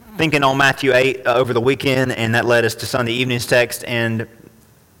thinking on Matthew 8 over the weekend, and that led us to Sunday evening's text, and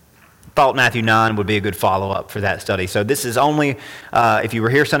thought Matthew 9 would be a good follow-up for that study. So this is only, if you were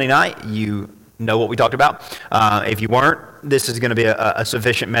here Sunday night, you know what we talked about. If you weren't, this is going to be a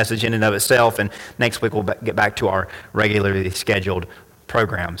sufficient message in and of itself, and next week we'll get back to our regularly scheduled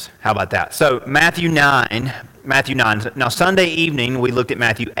programs. How about that? So Matthew 9. Now Sunday evening we looked at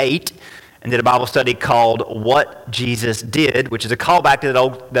Matthew 8 and did a Bible study called What Jesus Did, which is a callback to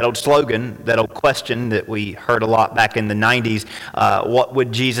that old slogan, that old question that we heard a lot back in the 90s. What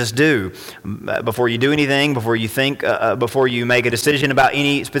would Jesus do? Before you do anything, before you think, before you make a decision about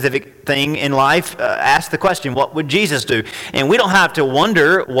any specific thing in life, ask the question, what would Jesus do? And we don't have to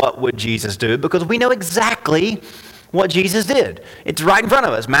wonder what would Jesus do, because we know exactly what Jesus did. It's right in front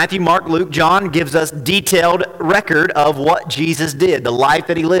of us. Matthew, Mark, Luke, John gives us detailed record of what Jesus did, the life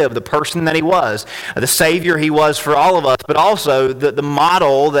that he lived, the person that he was, the Savior he was for all of us, but also the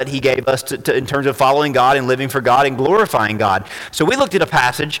model that he gave us to in terms of following God and living for God and glorifying God. So we looked at a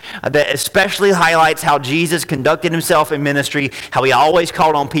passage that especially highlights how Jesus conducted himself in ministry, how he always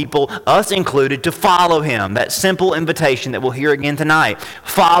called on people, us included, to follow him. That simple invitation that we'll hear again tonight.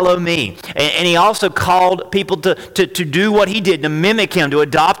 Follow me. And he also called people to do what he did, to mimic him, to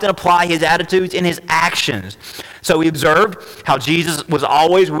adopt and apply his attitudes and his actions. So we observed how Jesus was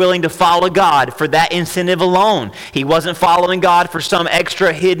always willing to follow God for that incentive alone. He wasn't following God for some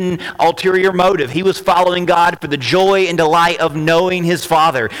extra hidden ulterior motive. He was following God for the joy and delight of knowing his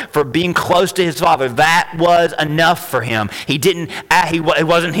Father, for being close to his Father. That was enough for him. He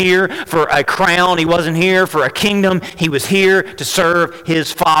wasn't here for a crown. He wasn't here for a kingdom. He was here to serve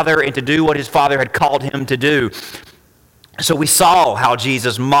his Father and to do what his Father had called him to do. So we saw how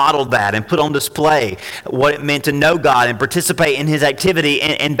Jesus modeled that and put on display what it meant to know God and participate in his activity.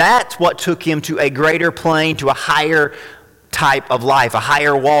 And that's what took him to a greater plane, to a higher type of life, a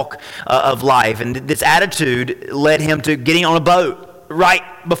higher walk of life. And this attitude led him to getting on a boat right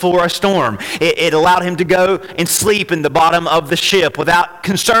before a storm. It allowed him to go and sleep in the bottom of the ship without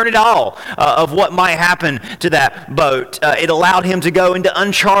concern at all of what might happen to that boat. It allowed him to go into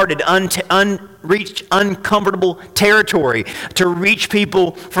uncharted, unreached, uncomfortable territory to reach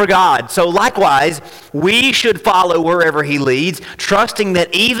people for God. So likewise, we should follow wherever he leads, trusting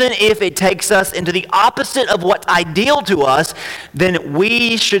that even if it takes us into the opposite of what's ideal to us, then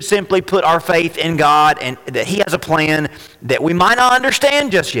we should simply put our faith in God and that he has a plan that we might not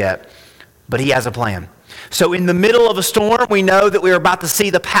understand just yet, but he has a plan. So in the middle of a storm, we know that we're about to see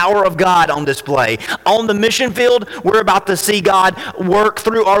the power of God on display. On the mission field, we're about to see God work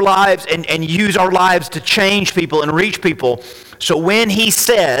through our lives and use our lives to change people and reach people. So when he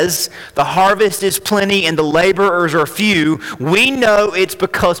says the harvest is plenty and the laborers are few, we know it's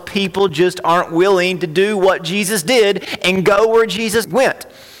because people just aren't willing to do what Jesus did and go where Jesus went.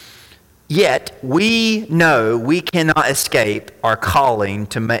 Yet, we know we cannot escape our calling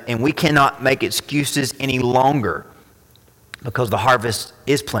and we cannot make excuses any longer because the harvest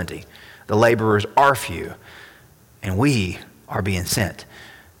is plenty, the laborers are few, and we are being sent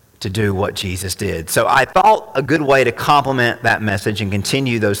to do what Jesus did. So I thought a good way to complement that message and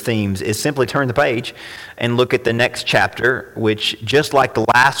continue those themes is simply turn the page and look at the next chapter, which, just like the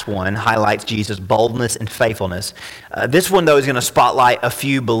last one, highlights Jesus' boldness and faithfulness. This one, though, is going to spotlight a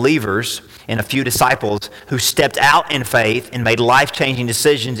few believers and a few disciples who stepped out in faith and made life-changing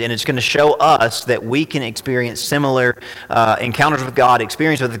decisions, and it's going to show us that we can experience similar encounters with God,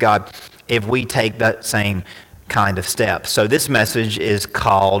 experience with God, if we take that same kind of step. So this message is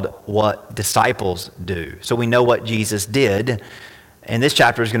called What Disciples Do. So we know what Jesus did, and this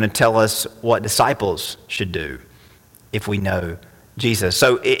chapter is going to tell us what disciples should do if we know Jesus.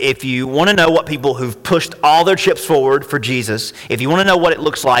 So if you want to know what people who've pushed all their chips forward for Jesus, if you want to know what it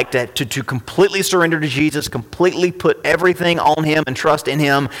looks like to completely surrender to Jesus, completely put everything on him and trust in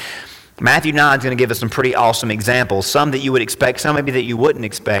him, Matthew 9 is going to give us some pretty awesome examples, some that you would expect, some maybe that you wouldn't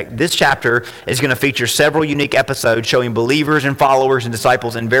expect. This chapter is going to feature several unique episodes showing believers and followers and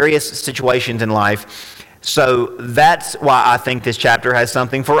disciples in various situations in life. So that's why I think this chapter has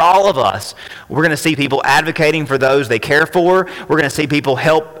something for all of us. We're going to see people advocating for those they care for. We're going to see people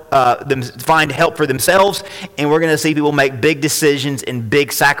help them find help for themselves. And we're going to see people make big decisions and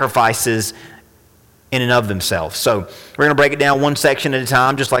big sacrifices in and of themselves. So we're going to break it down one section at a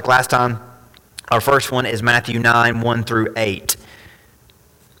time, just like last time. Our first one is Matthew 9, 1 through 8.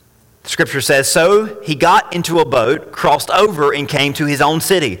 The scripture says, "So he got into a boat, crossed over, and came to his own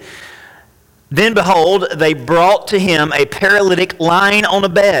city. Then behold, they brought to him a paralytic lying on a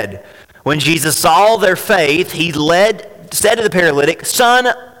bed. When Jesus saw their faith, he said to the paralytic,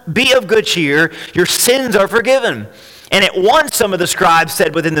 'Son, be of good cheer, your sins are forgiven.' And at once some of the scribes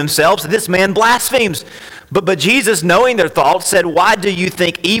said within themselves, "This man blasphemes." But Jesus, knowing their thoughts, said, "Why do you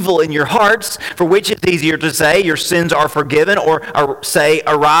think evil in your hearts? For which is easier to say, 'Your sins are forgiven,' or say,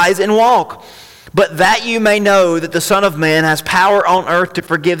 'Arise and walk'? But that you may know that the Son of Man has power on earth to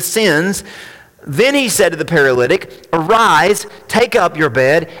forgive sins." Then he said to the paralytic, "Arise, take up your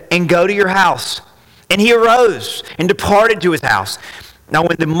bed, and go to your house." And he arose and departed to his house. Now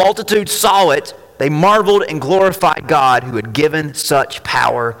when the multitude saw it, they marveled and glorified God who had given such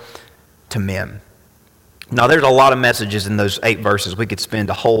power to men. Now there's a lot of messages in those 8 verses. We could spend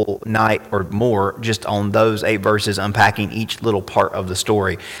a whole night or more just on those 8 verses unpacking each little part of the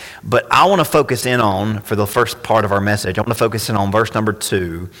story. But I want to focus in on, for the first part of our message, I want to focus in on verse number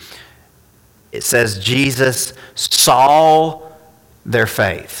 2. It says, Jesus saw their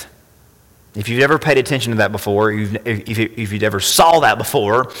faith. If you've ever paid attention to that before, if you've ever saw that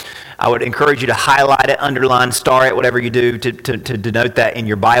before, I would encourage you to highlight it, underline, star it, whatever you do to denote that in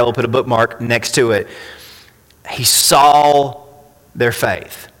your Bible. Put a bookmark next to it. He saw their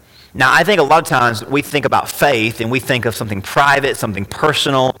faith. Now, I think a lot of times we think about faith and we think of something private, something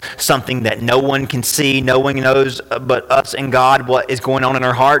personal, something that no one can see, no one knows but us and God what is going on in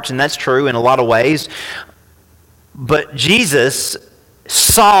our hearts, and that's true in a lot of ways. But Jesus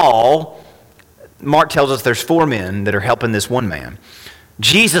saw, Mark tells us there's 4 men that are helping this one man.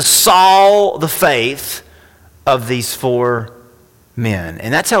 Jesus saw the faith of these 4 men,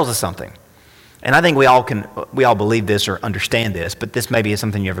 and that tells us something. And I think we all believe this or understand this, but this maybe is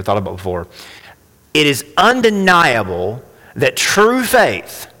something you ever thought about before. It is undeniable that true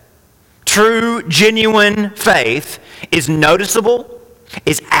faith, true, genuine faith is noticeable,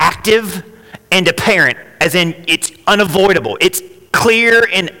 is active, and apparent, as in it's unavoidable. It's clear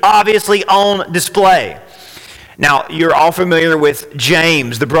and obviously on display. Now, you're all familiar with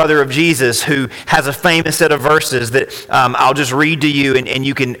James, the brother of Jesus, who has a famous set of verses that I'll just read to you, and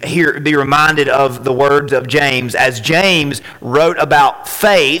you can be reminded of the words of James. As James wrote about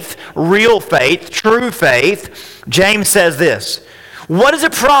faith, real faith, true faith, James says this: "What does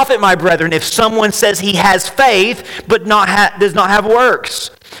it profit, my brethren, if someone says he has faith but does not have works?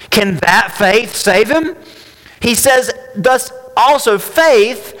 Can that faith save him?" He says, "Thus also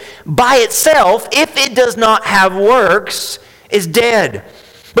faith by itself, if it does not have works, is dead."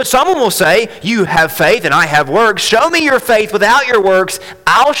 But someone will say, "You have faith and I have works. Show me your faith without your works.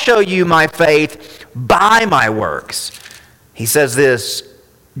 I'll show you my faith by my works." He says this: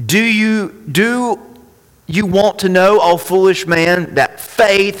 Do you want to know, O foolish man, that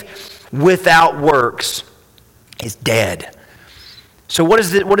faith without works is dead? So what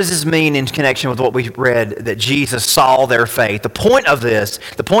does this mean in connection with what we read, that Jesus saw their faith? The point of this,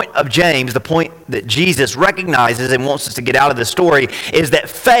 the point of James, the point that Jesus recognizes and wants us to get out of this story is that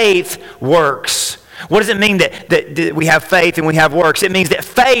faith works. What does it mean that we have faith and we have works? It means that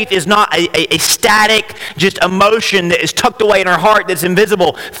faith is not a static, just emotion that is tucked away in our heart that's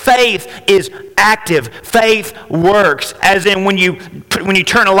invisible. Faith is active. Faith works. As in when you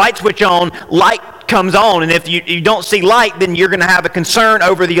turn a light switch on, light comes on, and if you don't see light, then you're going to have a concern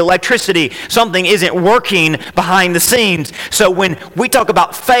over the electricity. Something isn't working behind the scenes. So when we talk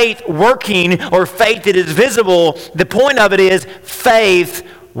about faith working or faith that is visible, the point of it is faith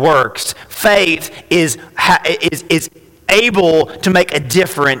works. Faith is able to make a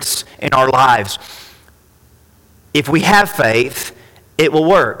difference in our lives. If we have faith, it will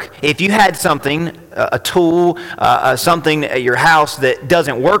work. If you had something, a tool, something at your house that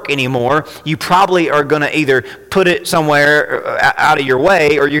doesn't work anymore, you probably are going to either put it somewhere out of your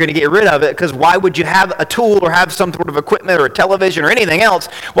way, or you're going to get rid of it, because why would you have a tool or have some sort of equipment or a television or anything else?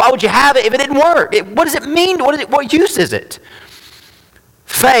 Why would you have it if it didn't work? What does it mean? What use is it?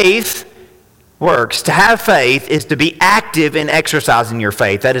 Faith works. To have faith is to be active in exercising your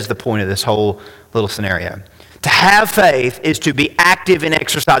faith. That is the point of this whole little scenario. To have faith is to be active in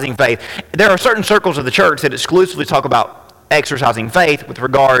exercising faith. There are certain circles of the church that exclusively talk about exercising faith with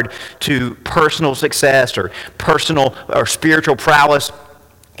regard to personal success or personal or spiritual prowess.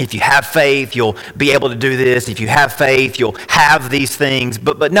 If you have faith, you'll be able to do this. If you have faith, you'll have these things.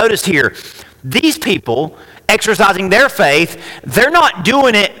 But notice here, these people exercising their faith, they're not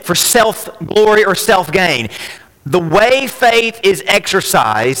doing it for self-glory or self-gain. The way faith is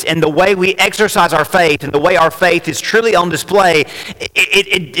exercised and the way we exercise our faith and the way our faith is truly on display,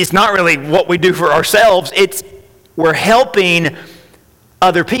 it's not really what we do for ourselves. We're helping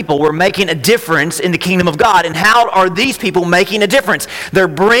other people. We're making a difference in the kingdom of God. And how are these people making a difference? They're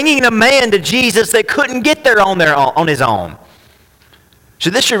bringing a man to Jesus that couldn't get there on his own. So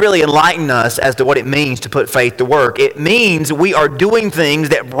this should really enlighten us as to what it means to put faith to work. It means we are doing things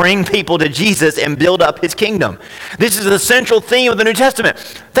that bring people to Jesus and build up his kingdom. This is the central theme of the New Testament.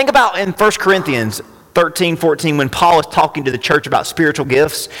 Think about in 1 Corinthians 13, 14, when Paul is talking to the church about spiritual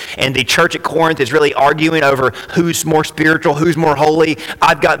gifts, and the church at Corinth is really arguing over who's more spiritual, who's more holy.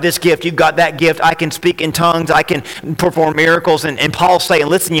 I've got this gift, you've got that gift. I can speak in tongues, I can perform miracles. And Paul's saying,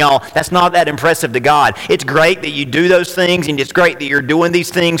 listen, y'all, that's not that impressive to God. It's great that you do those things, and it's great that you're doing these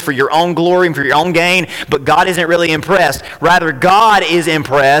things for your own glory and for your own gain, but God isn't really impressed. Rather, God is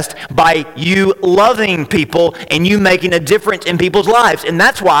impressed by you loving people and you making a difference in people's lives. And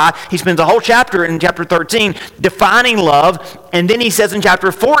that's why he spends a whole chapter in chapter 13 defining love, and then he says in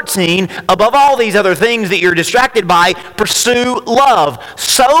chapter 14, above all these other things that you're distracted by, pursue love,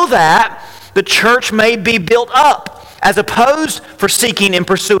 so that the church may be built up, as opposed for seeking and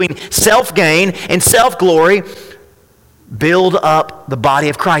pursuing self-gain and self-glory. Build up the body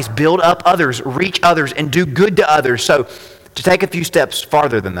of Christ, build up others, reach others, and do good to others. So to take a few steps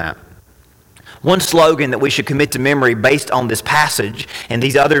farther than that, one slogan that we should commit to memory based on this passage and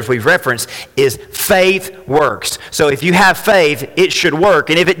these others we've referenced is faith works. So if you have faith, it should work.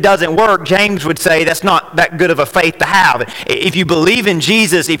 And if it doesn't work, James would say that's not that good of a faith to have. If you believe in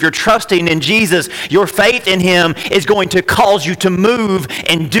Jesus, if you're trusting in Jesus, your faith in him is going to cause you to move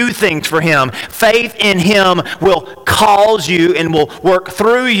and do things for him. Faith in him will cause you and will work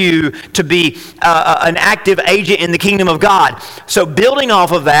through you to be an active agent in the kingdom of God. So building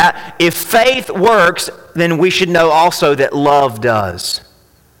off of that, if faith works, then we should know also that love does.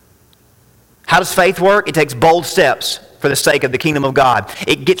 How does faith work? It takes bold steps for the sake of the kingdom of God.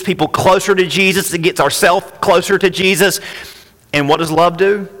 It gets people closer to Jesus. It gets ourselves closer to Jesus. And what does love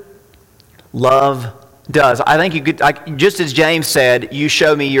do? Love does. I think you could, just as James said, you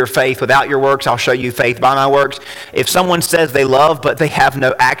show me your faith without your works, I'll show you faith by my works. If someone says they love, but they have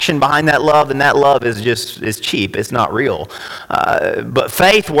no action behind that love, then that love is cheap. It's not real. But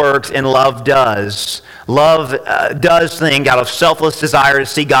faith works and love does. Love does things out of selfless desire to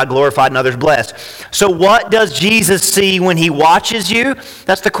see God glorified and others blessed. So what does Jesus see when he watches you?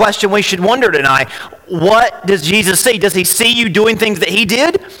 That's the question we should wonder tonight. What does Jesus see? Does he see you doing things that he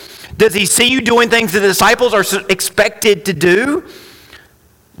did? Does he see you doing things that the disciples are expected to do?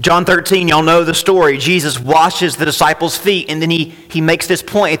 John 13, y'all know the story. Jesus washes the disciples' feet, and then he makes this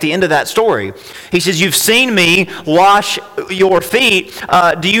point at the end of that story. He says, you've seen me wash your feet.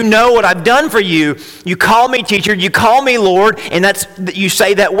 Do you know what I've done for you? You call me teacher, you call me Lord, and you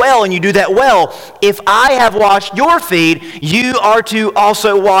say that well, and you do that well. If I have washed your feet, you are to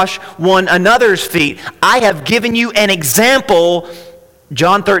also wash one another's feet. I have given you an example.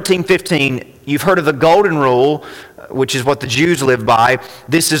 John 13, 15, you've heard of the golden rule, which is what the Jews live by.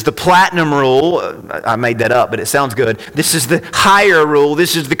 This is the platinum rule. I made that up, but it sounds good. This is the higher rule.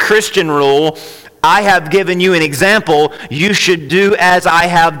 This is the Christian rule. I have given you an example. You should do as I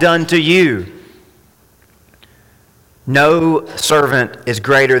have done to you. No servant is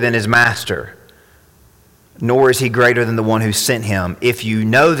greater than his master, nor is he greater than the one who sent him. If you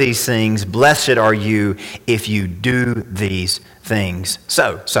know these things, blessed are you if you do these things.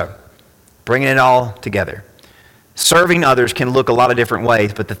 So, bringing it all together. Serving others can look a lot of different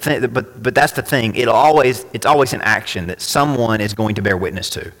ways, but that's the thing. It's always an action that someone is going to bear witness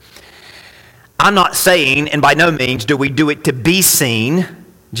to. I'm not saying, and by no means do we do it to be seen.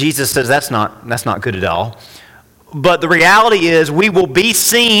 Jesus says that's not good at all. But the reality is we will be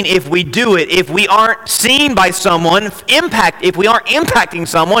seen if we do it. If we aren't seen by someone, if we aren't impacting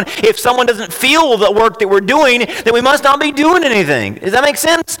someone, if someone doesn't feel the work that we're doing, then we must not be doing anything. Does that make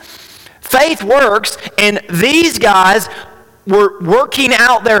sense? Faith works, and these guys were working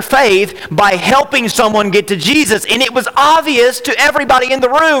out their faith by helping someone get to Jesus. And it was obvious to everybody in the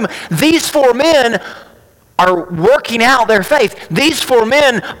room, these four men are working out their faith. These four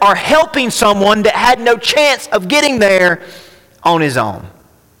men are helping someone that had no chance of getting there on his own.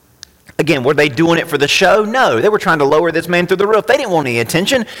 Again, were they doing it for the show? No, they were trying to lower this man through the roof. They didn't want any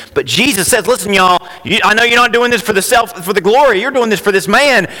attention. But Jesus says, listen, y'all, I know you're not doing this for the glory. You're doing this for this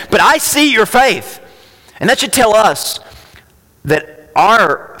man, but I see your faith. And that should tell us that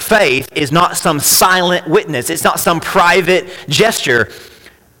our faith is not some silent witness. It's not some private gesture.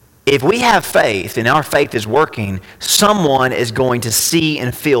 If we have faith and our faith is working, someone is going to see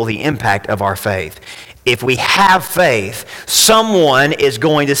and feel the impact of our faith. If we have faith, someone is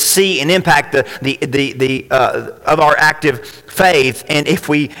going to see and impact of our active faith. And if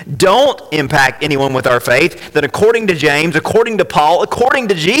we don't impact anyone with our faith, then according to James, according to Paul, according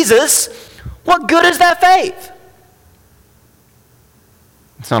to Jesus, what good is that faith?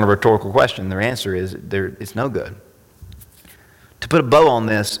 It's not a rhetorical question. Their answer is it's no good. To put a bow on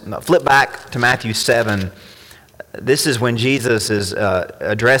this, flip back to Matthew 7. This is when Jesus is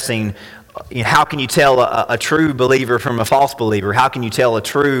addressing, how can you tell a true believer from a false believer? How can you tell a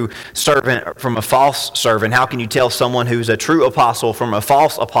true servant from a false servant? How can you tell someone who's a true apostle from a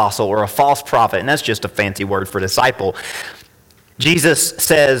false apostle or a false prophet? And that's just a fancy word for disciple. Jesus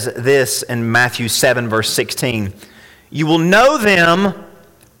says this in Matthew 7, verse 16. You will know them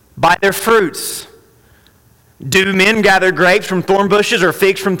by their fruits. Do men gather grapes from thorn bushes or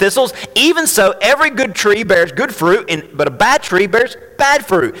figs from thistles? Even so, every good tree bears good fruit, but a bad tree bears bad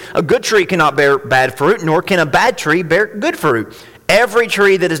fruit. A good tree cannot bear bad fruit, nor can a bad tree bear good fruit. Every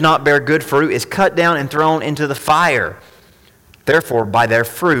tree that does not bear good fruit is cut down and thrown into the fire. Therefore, by their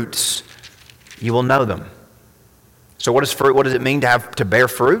fruits you will know them. So what is fruit? What does it mean to bear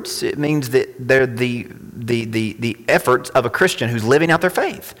fruits? It means that they're the efforts of a Christian who's living out their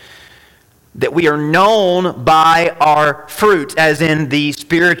faith. That we are known by our fruits, as in the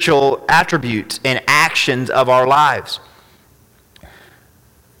spiritual attributes and actions of our lives.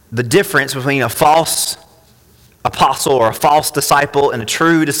 The difference between a false apostle or a false disciple and a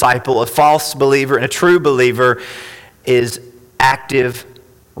true disciple, a false believer and a true believer, is active,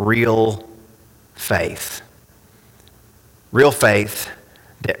 real faith. Real faith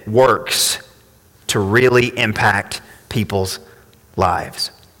that works to really impact people's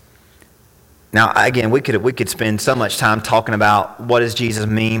lives. Now, again, we could spend so much time talking about what does Jesus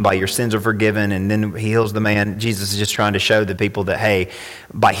mean by your sins are forgiven, and then he heals the man. Jesus is just trying to show the people that, hey,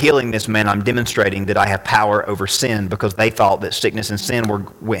 by healing this man, I'm demonstrating that I have power over sin, because they thought that sickness and sin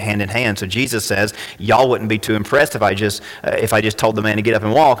went hand in hand. So Jesus says, y'all wouldn't be too impressed if I just told the man to get up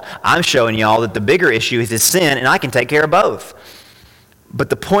and walk. I'm showing y'all that the bigger issue is his sin, and I can take care of both. But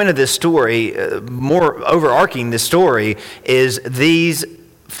the point of this story, more overarching this story, is these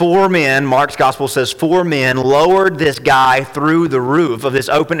 4 men, Mark's gospel says 4 men, lowered this guy through the roof of this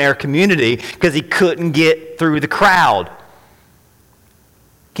open-air community because he couldn't get through the crowd.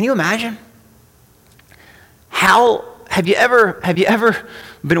 Can you imagine? How have you ever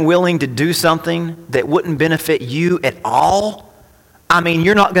been willing to do something that wouldn't benefit you at all? I mean,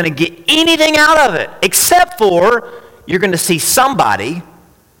 you're not going to get anything out of it except for you're going to see somebody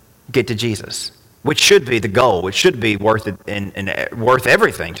get to Jesus. Which should be the goal, which should be worth it and worth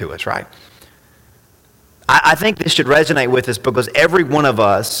everything to us, right? I think this should resonate with us because every one of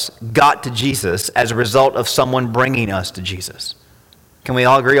us got to Jesus as a result of someone bringing us to Jesus. Can we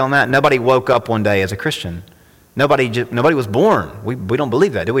all agree on that? Nobody woke up one day as a Christian. Nobody was born. We don't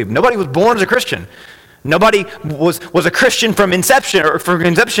believe that, do we? Nobody was born as a Christian. Nobody was a Christian from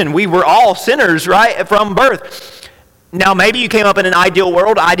conception. We were all sinners, right, from birth. Now, maybe you came up in an ideal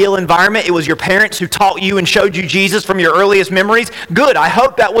world, ideal environment. It was your parents who taught you and showed you Jesus from your earliest memories. Good. I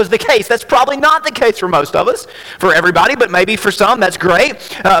hope that was the case. That's probably not the case for most of us, for everybody, but maybe for some, that's great.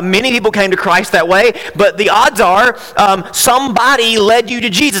 Many people came to Christ that way, but the odds are somebody led you to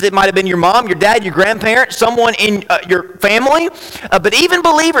Jesus. It might have been your mom, your dad, your grandparent, someone in your family. But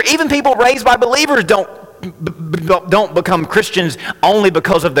even people raised by believers don't become Christians only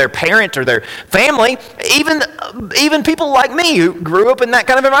because of their parents or their family. Even people like me who grew up in that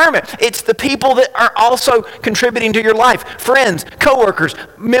kind of environment. It's the people that are also contributing to your life. Friends, coworkers,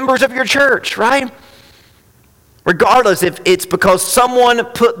 members of your church, right? Regardless if it's because someone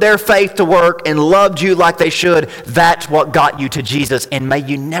put their faith to work and loved you like they should, that's what got you to Jesus. And may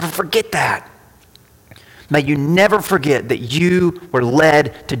you never forget that. May you never forget that you were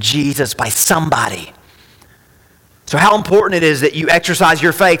led to Jesus by somebody. So how important it is that you exercise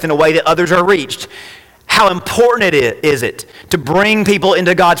your faith in a way that others are reached. How important is it to bring people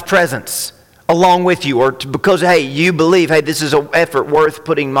into God's presence along with you, or because, hey, you believe, hey, this is an effort worth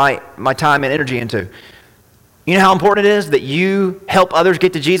putting my time and energy into. You know how important it is that you help others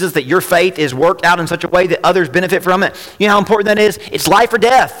get to Jesus, that your faith is worked out in such a way that others benefit from it? You know how important that is? It's life or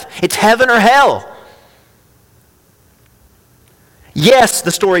death. It's heaven or hell. Yes,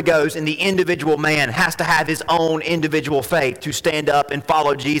 the story goes, and the individual man has to have his own individual faith to stand up and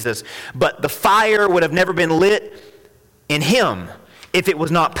follow Jesus. But the fire would have never been lit in him if it was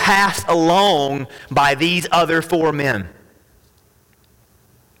not passed along by these other 4 men.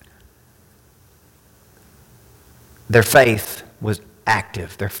 Their faith was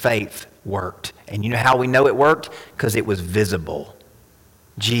active. Their faith worked. And you know how we know it worked? Because it was visible.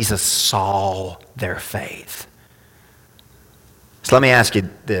 Jesus saw their faith. So let me ask you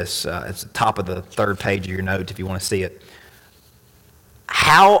this. It's the top of the 3rd page of your notes if you want to see it.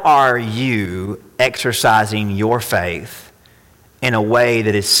 How are you exercising your faith in a way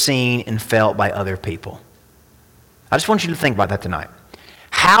that is seen and felt by other people? I just want you to think about that tonight.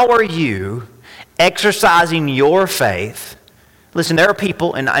 How are you exercising your faith Listen, there are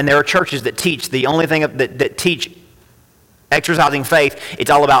people and there are churches that teach the only thing that teach exercising faith. It's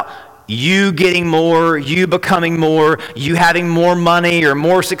all about you getting more, you becoming more, you having more money or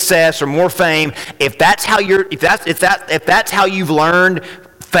more success or more fame. If that's how you've learned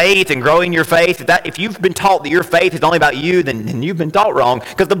faith and growing your faith, if you've been taught that your faith is only about you, then you've been taught wrong,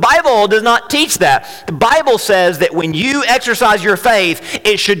 because the Bible does not teach that. The Bible says that when you exercise your faith,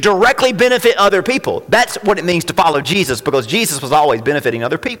 it should directly benefit other people. That's what it means to follow Jesus, because Jesus was always benefiting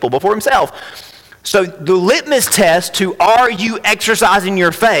other people before himself. So the litmus test to are you exercising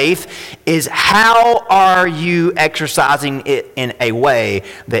your faith is how are you exercising it in a way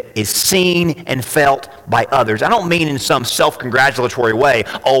that is seen and felt by others. I don't mean in some self-congratulatory way,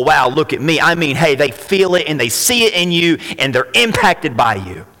 oh wow, look at me. I mean, hey, they feel it and they see it in you and they're impacted by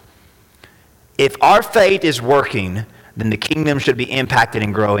you. If our faith is working, then the kingdom should be impacted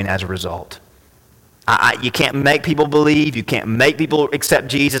and growing as a result. You can't make people believe. You can't make people accept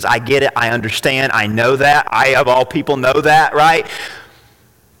Jesus. I get it. I understand. I know that. I, of all people, know that, right?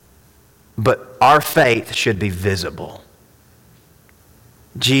 But our faith should be visible.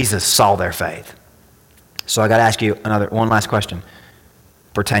 Jesus saw their faith. So I got to ask you one last question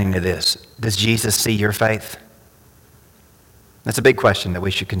pertaining to this. Does Jesus see your faith? That's a big question that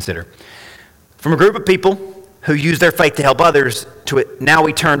we should consider. From a group of people who used their faith to help others, now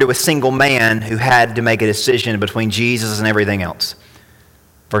we turn to a single man who had to make a decision between Jesus and everything else.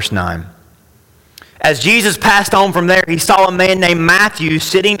 Verse 9. As Jesus passed on from there, he saw a man named Matthew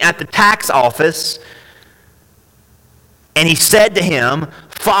sitting at the tax office, and he said to him,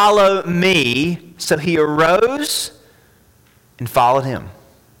 "Follow me." So he arose and followed him.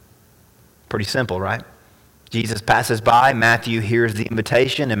 Pretty simple, right? Jesus passes by, Matthew hears the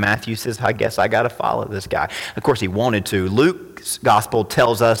invitation, and Matthew says, I guess I got to follow this guy. Of course, he wanted to. Luke's gospel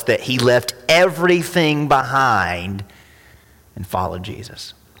tells us that he left everything behind and followed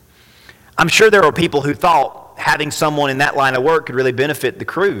Jesus. I'm sure there were people who thought having someone in that line of work could really benefit the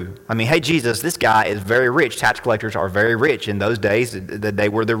crew. I mean, hey, Jesus, this guy is very rich. Tax collectors are very rich. In those days, they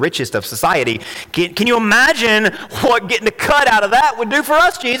were the richest of society. Can you imagine what getting a cut out of that would do for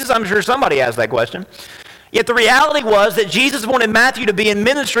us, Jesus? I'm sure somebody asked that question. Yet the reality was that Jesus wanted Matthew to be in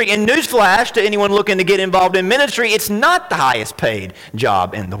ministry, and newsflash to anyone looking to get involved in ministry, it's not the highest paid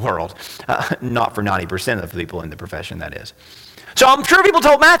job in the world. Not for 90% of the people in the profession, that is. So I'm sure people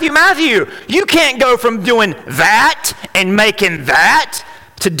told Matthew, you can't go from doing that and making that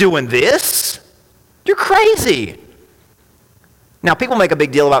to doing this. You're crazy. Now, people make a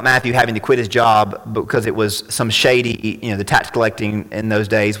big deal about Matthew having to quit his job because it was some shady, the tax collecting in those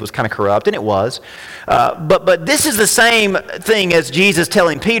days was kind of corrupt, and it was. But this is the same thing as Jesus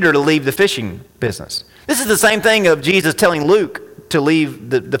telling Peter to leave the fishing business. This is the same thing of Jesus telling Luke to leave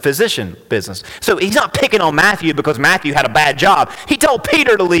the physician business. So he's not picking on Matthew because Matthew had a bad job. He told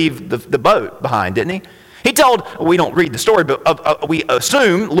Peter to leave the boat behind, didn't he? He told, we don't read the story, but we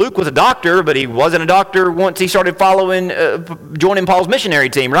assume Luke was a doctor, but he wasn't a doctor once he started joining Paul's missionary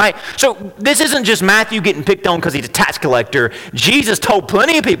team, right? So this isn't just Matthew getting picked on because he's a tax collector. Jesus told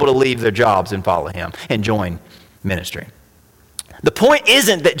plenty of people to leave their jobs and follow him and join ministry. The point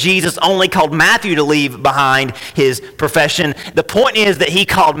isn't that Jesus only called Matthew to leave behind his profession. The point is that he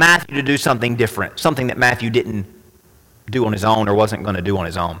called Matthew to do something different, something that Matthew didn't do on his own or wasn't going to do on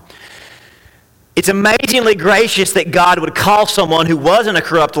his own. It's amazingly gracious that God would call someone who wasn't a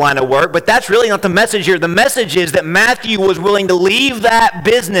corrupt line of work, but that's really not the message here. The message is that Matthew was willing to leave that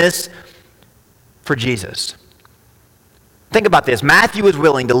business for Jesus. Think about this. Matthew was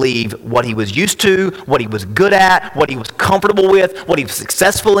willing to leave what he was used to, what he was good at, what he was comfortable with, what he was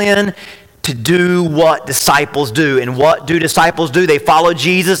successful in, to do what disciples do. And what do disciples do? They follow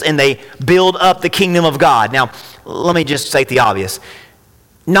Jesus and they build up the kingdom of God. Now, let me just state the obvious.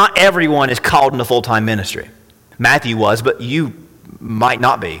 Not everyone is called into full-time ministry. Matthew was, but you might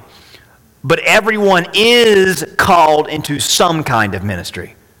not be. But everyone is called into some kind of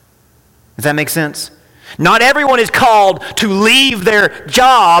ministry. Does that make sense? Not everyone is called to leave their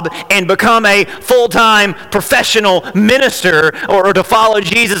job and become a full-time professional minister or to follow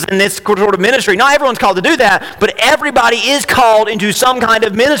Jesus in this sort of ministry. Not everyone's called to do that, but everybody is called into some kind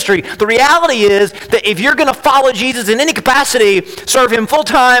of ministry. The reality is that if you're going to follow Jesus in any capacity, serve him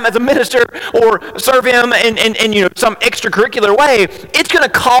full-time as a minister or serve him in some extracurricular way, it's going to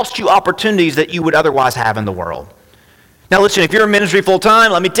cost you opportunities that you would otherwise have in the world. Now listen, if you're in ministry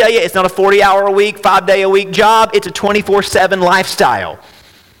full-time, let me tell you, it's not a 40-hour-a-week, 5-day-a-week job. It's a 24/7 lifestyle.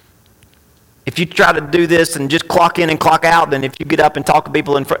 If you try to do this and just clock in and clock out, then if you get up and talk in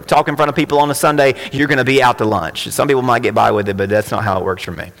front of people on a Sunday, you're going to be out to lunch. Some people might get by with it, but that's not how it works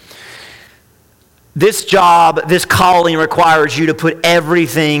for me. This job, this calling requires you to put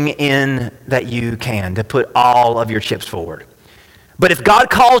everything in that you can, to put all of your chips forward. But if God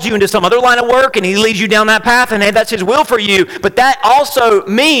calls you into some other line of work and he leads you down that path, and hey, that's his will for you, but that also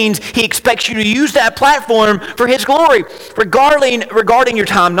means he expects you to use that platform for his glory. Regarding your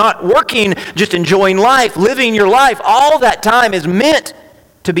time, not working, just enjoying life, living your life, all that time is meant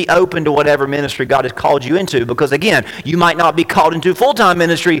to be open to whatever ministry God has called you into. Because again, you might not be called into full-time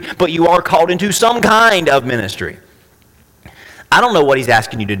ministry, but you are called into some kind of ministry. I don't know what he's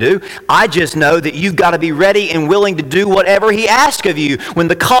asking you to do. I just know that you've got to be ready and willing to do whatever he asks of you. When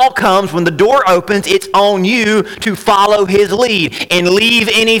the call comes, when the door opens, it's on you to follow his lead and leave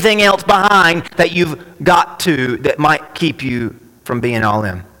anything else behind that you've got to, that might keep you from being all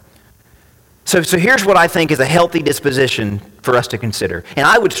in. So here's what I think is a healthy disposition for us to consider. And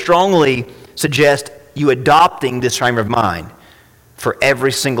I would strongly suggest you adopting this frame of mind for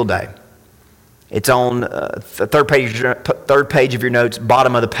every single day. It's on the third page of your notes,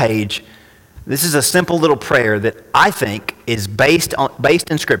 bottom of the page. This is a simple little prayer that I think is based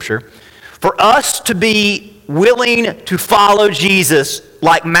in Scripture. For us to be willing to follow Jesus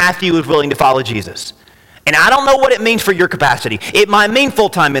like Matthew was willing to follow Jesus. And I don't know what it means for your capacity. It might mean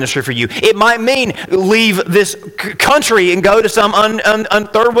full-time ministry for you. It might mean leave this country and go to some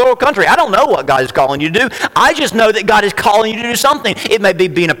third world country. I don't know what God is calling you to do. I just know that God is calling you to do something. It may be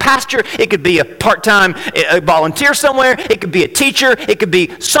being a pastor. It could be a part-time volunteer somewhere. It could be a teacher. It could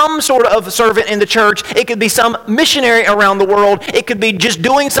be some sort of servant in the church. It could be some missionary around the world. It could be just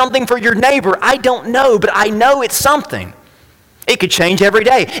doing something for your neighbor. I don't know, but I know it's something. It could change every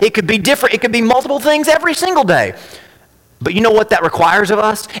day. It could be different. It could be multiple things every single day. But you know what that requires of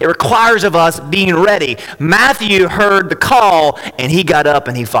us? It requires of us being ready. Matthew heard the call, and he got up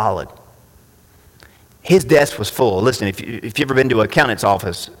and he followed. His desk was full. Listen, if you've ever been to an accountant's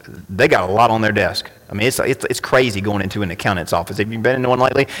office, they got a lot on their desk. I mean, it's crazy going into an accountant's office. Have you been into one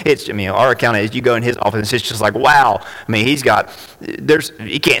lately? Our accountant, you go in his office, it's just like, wow. I mean,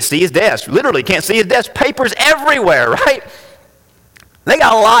 you can't see his desk. Literally can't see his desk. Papers everywhere, right? They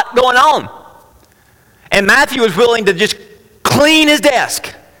got a lot going on. And Matthew was willing to just clean his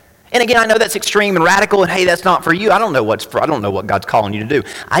desk. And again, I know that's extreme and radical, and hey, that's not for you. I don't know what God's calling you to do.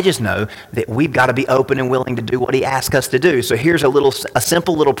 I just know that we've got to be open and willing to do what he asks us to do. So here's a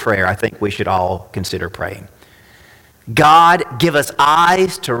simple little prayer I think we should all consider praying. God, give us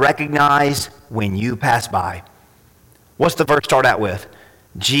eyes to recognize when you pass by. What's the verse start out with?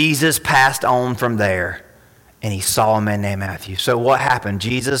 Jesus passed on from there, and he saw a man named Matthew. So what happened?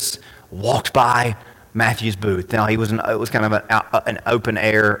 Jesus walked by Matthew's booth. Now, it was kind of an open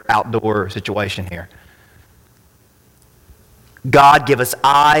air, outdoor situation here. God, give us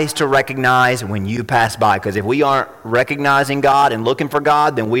eyes to recognize when you pass by. Because if we aren't recognizing God and looking for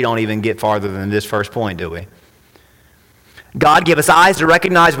God, then we don't even get farther than this first point, do we? God, give us eyes to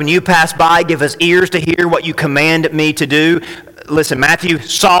recognize when you pass by. Give us ears to hear what you command me to do. Listen, Matthew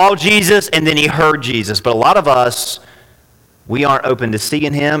saw Jesus and then he heard Jesus. But a lot of us, we aren't open to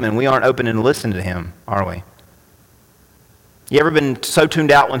seeing him and we aren't open to listening to him, are we? You ever been so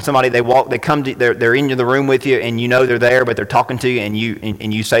tuned out when somebody, they're in the room with you and you know they're there, but they're talking to you and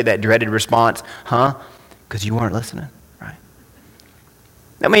you say that dreaded response, huh? Because you weren't listening, right?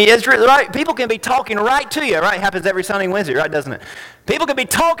 I mean, it's right. People can be talking right to you, right? It happens every Sunday and Wednesday, right, doesn't it? People can be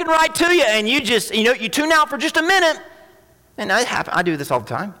talking right to you and you just, you tune out for just a minute. And I do this all the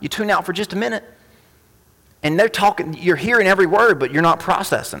time. You tune out for just a minute. And they're talking, you're hearing every word, but you're not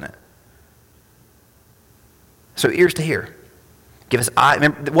processing it. So ears to hear. Give us eyes.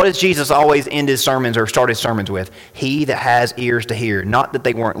 Remember, what does Jesus always end his sermons or start his sermons with? He that has ears to hear. Not that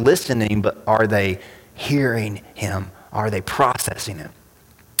they weren't listening, but are they hearing him? Are they processing him?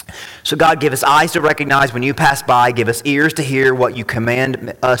 So God, give us eyes to recognize when you pass by. Give us ears to hear what you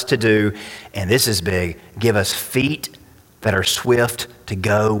command us to do. And this is big. Give us feet that are swift to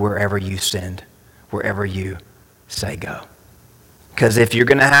go wherever you send, wherever you say go. Because if you're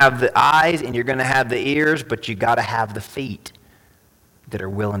going to have the eyes and you're going to have the ears, but you got to have the feet that are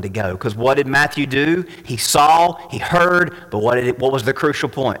willing to go. Because what did Matthew do? He saw, he heard, but what was the crucial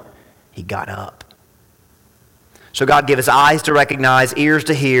point? He got up. So God, give us eyes to recognize, ears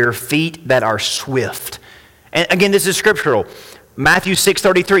to hear, feet that are swift. And again, this is scriptural. Matthew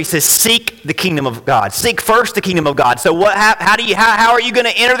 6:33 says, seek the kingdom of God. Seek first the kingdom of God. So how are you going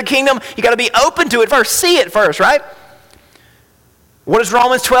to enter the kingdom? You got to be open to it first. See it first, right? What does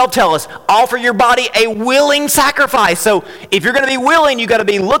Romans 12 tell us? Offer your body a willing sacrifice. So if you're going to be willing, you got to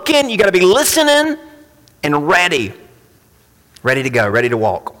be looking, you got to be listening and ready. Ready to go, ready to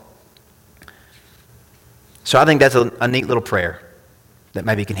walk. So I think that's a neat little prayer that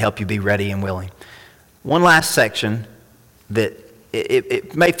maybe can help you be ready and willing. One last section that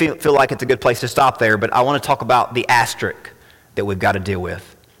it may feel like it's a good place to stop there, but I want to talk about the asterisk that we've got to deal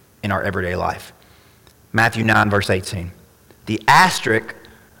with in our everyday life. Matthew 9, verse 18. The asterisk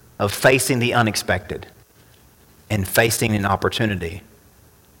of facing the unexpected and facing an opportunity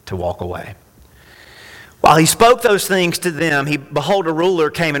to walk away. While he spoke those things to them, behold, a ruler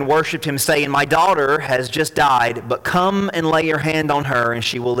came and worshipped him, saying, My daughter has just died, but come and lay your hand on her, and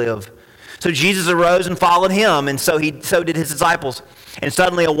she will live. So Jesus arose and followed him, and so did his disciples. And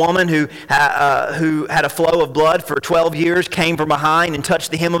suddenly a woman who had a flow of blood for 12 years came from behind and touched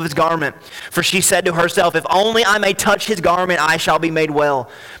the hem of his garment. For she said to herself, If only I may touch his garment, I shall be made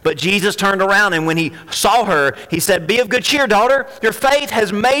well. But Jesus turned around, and when he saw her, he said, Be of good cheer, daughter. Your faith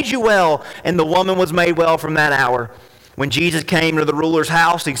has made you well. And the woman was made well from that hour. When Jesus came to the ruler's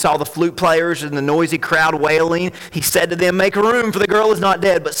house, he saw the flute players and the noisy crowd wailing. He said to them, Make room, for the girl is not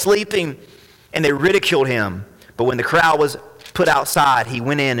dead, but sleeping. And they ridiculed him. But when the crowd was put outside, he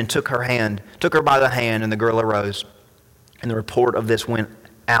went in and took her by the hand, and the girl arose. And the report of this went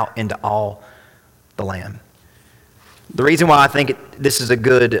out into all the land. The reason why I think this is a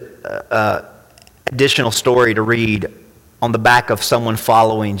good additional story to read on the back of someone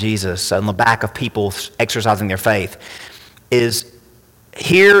following Jesus, on the back of people exercising their faith, is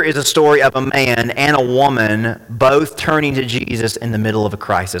here is a story of a man and a woman both turning to Jesus in the middle of a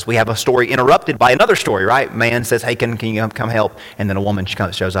crisis. We have a story interrupted by another story, right? Man says, Hey, can you come help? And then a woman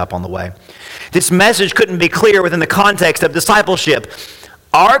shows up on the way. This message couldn't be clear within the context of discipleship.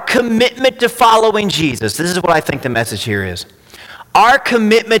 Our commitment to following Jesus, this is what I think the message here is. Our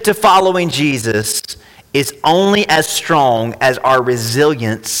commitment to following Jesus is only as strong as our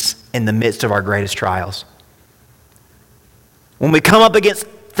resilience in the midst of our greatest trials. When we come up against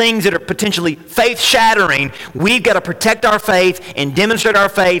things that are potentially faith-shattering, we've got to protect our faith and demonstrate our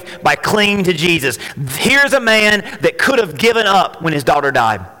faith by clinging to Jesus. Here's a man that could have given up when his daughter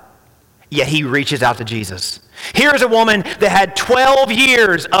died, yet he reaches out to Jesus. Here's a woman that had 12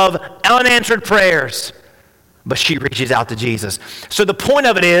 years of unanswered prayers, but she reaches out to Jesus. So the point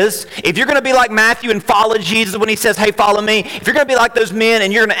of it is, if you're going to be like Matthew and follow Jesus when he says, Hey, follow me, if you're going to be like those men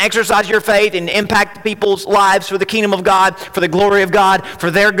and you're going to exercise your faith and impact people's lives for the kingdom of God, for the glory of God,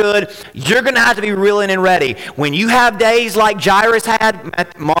 for their good, you're going to have to be willing and ready. When you have days like Jairus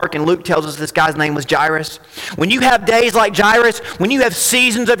had, Mark and Luke tells us this guy's name was Jairus. When you have days like Jairus, when you have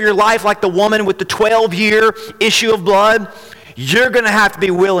seasons of your life like the woman with the 12-year issue of blood, you're going to have to be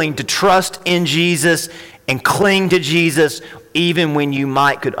willing to trust in Jesus and cling to Jesus even when you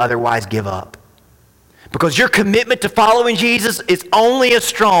could otherwise give up. Because your commitment to following Jesus is only as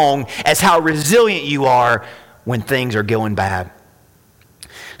strong as how resilient you are when things are going bad.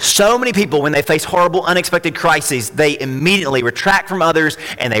 So many people, when they face horrible, unexpected crises, they immediately retract from others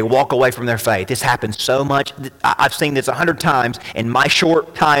and they walk away from their faith. This happens so much. I've seen this 100 times in my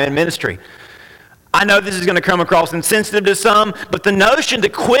short time in ministry. I know this is going to come across insensitive to some, but the notion to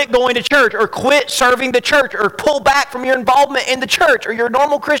quit going to church or quit serving the church or pull back from your involvement in the church or your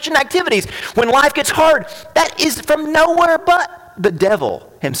normal Christian activities when life gets hard, that is from nowhere but the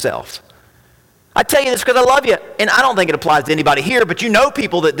devil himself. I tell you this because I love you, and I don't think it applies to anybody here, but you know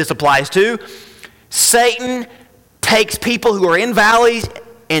people that this applies to. Satan takes people who are in valleys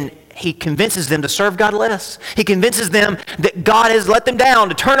and he convinces them to serve God less. He convinces them that God has let them down,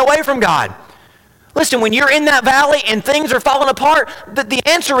 to turn away from God. Listen, when you're in that valley and things are falling apart, the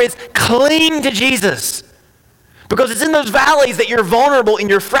answer is cling to Jesus. Because it's in those valleys that you're vulnerable and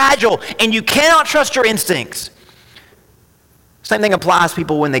you're fragile and you cannot trust your instincts. Same thing applies to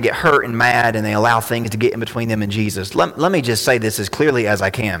people when they get hurt and mad and they allow things to get in between them and Jesus. Let me just say this as clearly as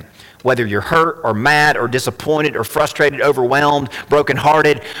I can. Whether you're hurt or mad or disappointed or frustrated, overwhelmed,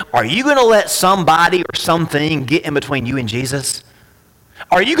 brokenhearted, are you going to let somebody or something get in between you and Jesus?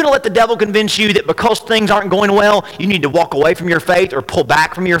 Are you going to let the devil convince you that because things aren't going well, you need to walk away from your faith or pull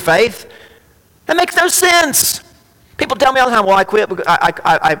back from your faith? That makes no sense. People tell me all the time, well,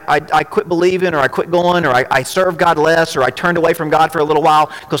 I quit believing, or I quit going, or I served God less, or I turned away from God for a little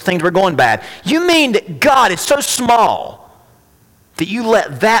while because things were going bad. You mean that God is so small that you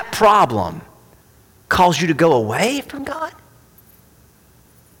let that problem cause you to go away from God?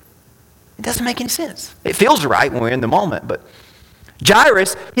 It doesn't make any sense. It feels right when we're in the moment, but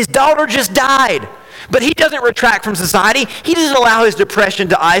Jairus, his daughter just died, but he doesn't retract from society. He doesn't allow his depression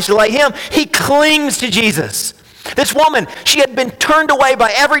to isolate him. He clings to Jesus. This woman, she had been turned away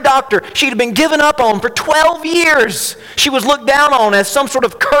by every doctor. She had been given up on for 12 years. She was looked down on as some sort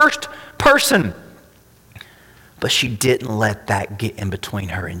of cursed person. But she didn't let that get in between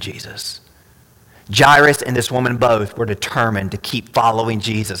her and Jesus. Jairus and this woman both were determined to keep following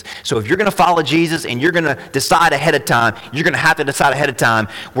Jesus. So if you're going to follow Jesus and you're going to decide ahead of time, you're going to have to decide ahead of time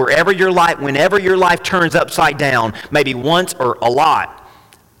whenever your life turns upside down, maybe once or a lot,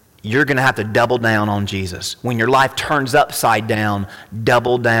 you're going to have to double down on Jesus. When your life turns upside down,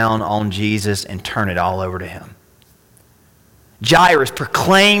 double down on Jesus and turn it all over to him. Jairus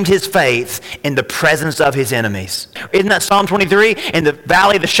proclaimed his faith in the presence of his enemies. Isn't that Psalm 23? In the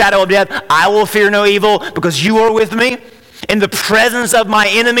valley of the shadow of death, I will fear no evil because you are with me. In the presence of my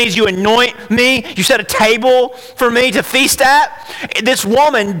enemies, you anoint me. You set a table for me to feast at. This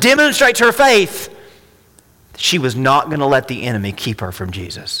woman demonstrates her faith. She was not going to let the enemy keep her from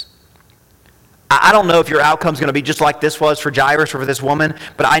Jesus. I don't know if your outcome is going to be just like this was for Jairus or for this woman,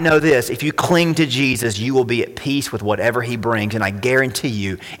 but I know this. If you cling to Jesus, you will be at peace with whatever he brings, and I guarantee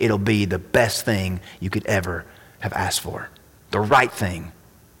you it'll be the best thing you could ever have asked for. The right thing,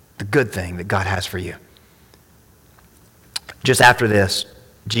 the good thing that God has for you. Just after this,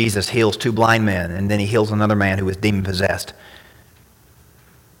 Jesus heals 2 blind men, and then he heals another man who was demon-possessed.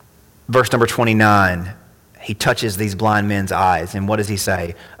 Verse number 29, he touches these blind men's eyes, and what does he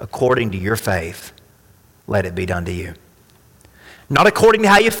say? According to your faith, let it be done to you. Not according to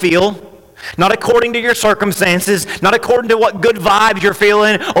how you feel, not according to your circumstances, not according to what good vibes you're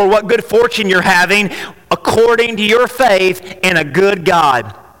feeling or what good fortune you're having, according to your faith in a good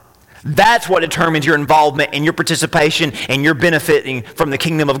God. That's what determines your involvement and your participation and your benefiting from the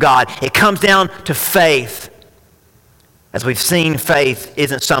kingdom of God. It comes down to faith. As we've seen, faith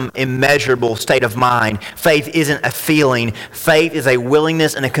isn't some immeasurable state of mind. Faith isn't a feeling. Faith is a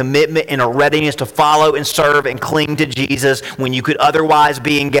willingness and a commitment and a readiness to follow and serve and cling to Jesus when you could otherwise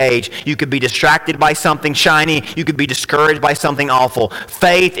be engaged. You could be distracted by something shiny. You could be discouraged by something awful.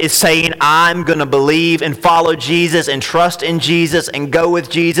 Faith is saying, I'm going to believe and follow Jesus and trust in Jesus and go with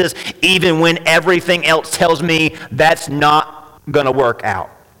Jesus even when everything else tells me that's not going to work out.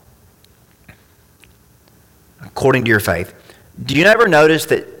 According to your faith. Do you ever notice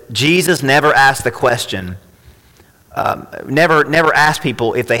that Jesus never asked the question, never asked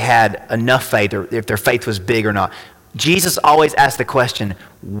people if they had enough faith or if their faith was big or not? Jesus always asked the question,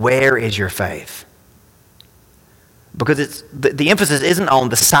 where is your faith? Because it's the emphasis isn't on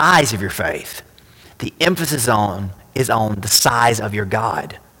the size of your faith. The emphasis is on the size of your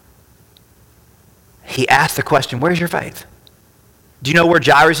God. He asked the question, where's your faith? Do you know where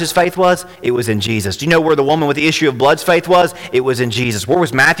Jairus' faith was? It was in Jesus. Do you know where the woman with the issue of blood's faith was? It was in Jesus. Where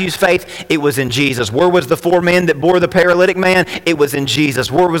was Matthew's faith? It was in Jesus. Where was the 4 men that bore the paralytic man? It was in Jesus.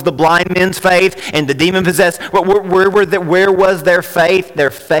 Where was the blind men's faith and the demon-possessed? Where was their faith?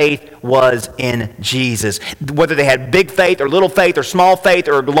 Their faith was in Jesus. Whether they had big faith or little faith or small faith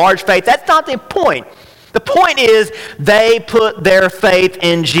or large faith, that's not the point. The point is they put their faith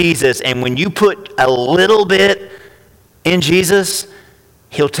in Jesus. And when you put a little bit in Jesus,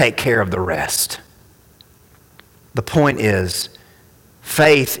 he'll take care of the rest. The point is,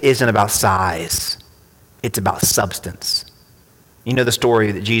 faith isn't about size. It's about substance. You know the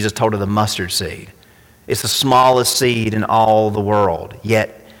story that Jesus told of the mustard seed. It's the smallest seed in all the world,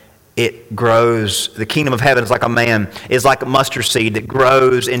 yet it grows. The kingdom of heaven is like a mustard seed that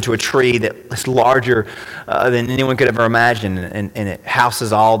grows into a tree that is larger than anyone could ever imagine, and it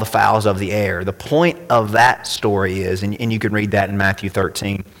houses all the fowls of the air. The point of that story is, and you can read that in Matthew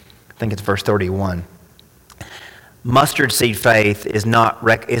 13, I think it's verse 31. Mustard seed faith is not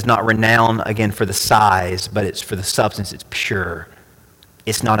renowned, again, for the size, but it's for the substance. It's pure.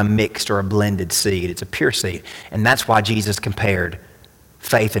 It's not a mixed or a blended seed. It's a pure seed. And that's why Jesus compared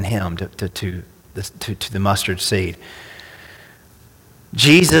faith in him to the mustard seed.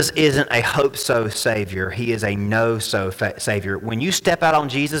 Jesus isn't a hope-so Savior. He is a know-so Savior. When you step out on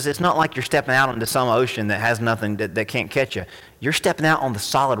Jesus, it's not like you're stepping out into some ocean that has nothing that can't catch you. You're stepping out on the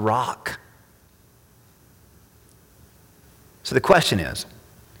solid rock. So the question is,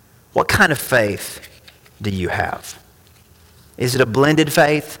 what kind of faith do you have? Is it a blended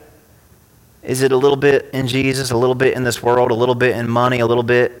faith? Is it a little bit in Jesus, a little bit in this world, a little bit in money, a little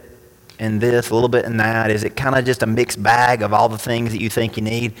bit in this, a little bit in that? Is it kind of just a mixed bag of all the things that you think you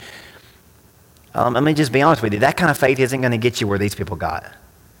need? Let me just be honest with you. That kind of faith isn't going to get you where these people got.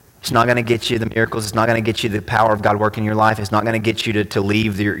 It's not going to get you the miracles. It's not going to get you the power of God working in your life. It's not going to get you to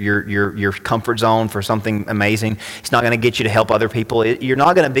leave your comfort zone for something amazing. It's not going to get you to help other people. You're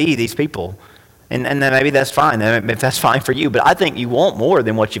not going to be these people. And then maybe that's fine, if that's fine for you. But I think you want more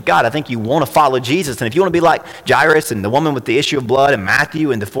than what you've got. I think you want to follow Jesus. And if you want to be like Jairus and the woman with the issue of blood and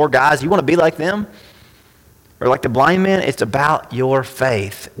Matthew and the 4 guys, you want to be like them? Or like the blind men? It's about your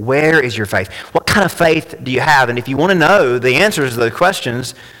faith. Where is your faith? What kind of faith do you have? And if you want to know the answers to those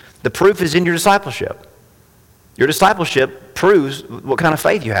questions, The proof is in your discipleship. Your discipleship proves what kind of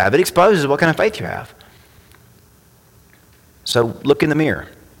faith you have. It exposes what kind of faith you have. So look in the mirror.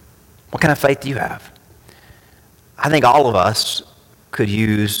 What kind of faith do you have? I think all of us could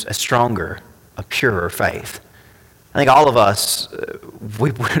use a stronger, a purer faith. I think all of us,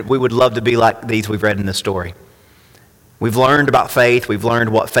 we would love to be like these we've read in this story. We've learned about faith. We've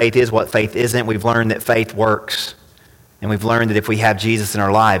learned what faith is, what faith isn't. We've learned that faith works. And we've learned that if we have Jesus in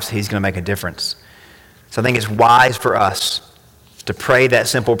our lives, he's going to make a difference. So I think it's wise for us to pray that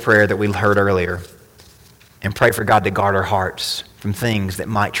simple prayer that we heard earlier and pray for God to guard our hearts from things that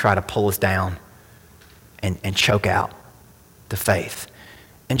might try to pull us down and choke out the faith.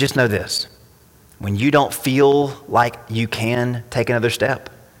 And just know this, when you don't feel like you can take another step,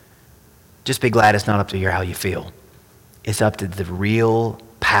 just be glad it's not up to how you feel. It's up to the real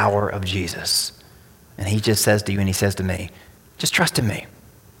power of Jesus. And he just says to you and he says to me, just trust in me.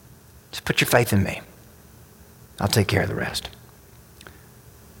 Just put your faith in me. I'll take care of the rest.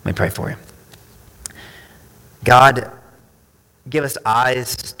 Let me pray for you. God, give us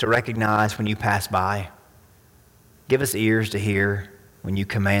eyes to recognize when you pass by. Give us ears to hear when you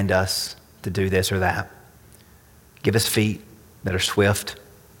command us to do this or that. Give us feet that are swift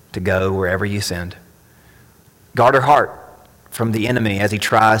to go wherever you send. Guard our heart from the enemy as he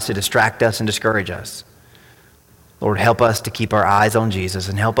tries to distract us and discourage us. Lord, help us to keep our eyes on Jesus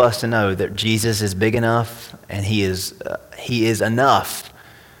and help us to know that Jesus is big enough and he is enough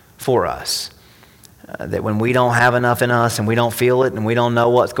for us. That when we don't have enough in us and we don't feel it and we don't know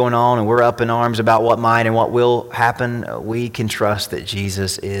what's going on and we're up in arms about what might and what will happen, we can trust that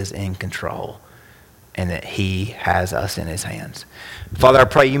Jesus is in control and that he has us in his hands. Father, I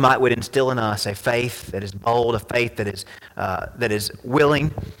pray you would instill in us a faith that is bold, a faith that is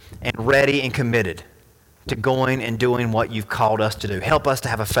willing and ready and committed to going and doing what you've called us to do. Help us to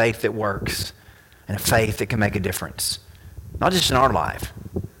have a faith that works and a faith that can make a difference, not just in our life,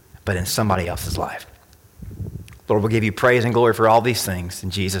 but in somebody else's life. Lord, we'll give you praise and glory for all these things.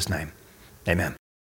 In Jesus' name, amen.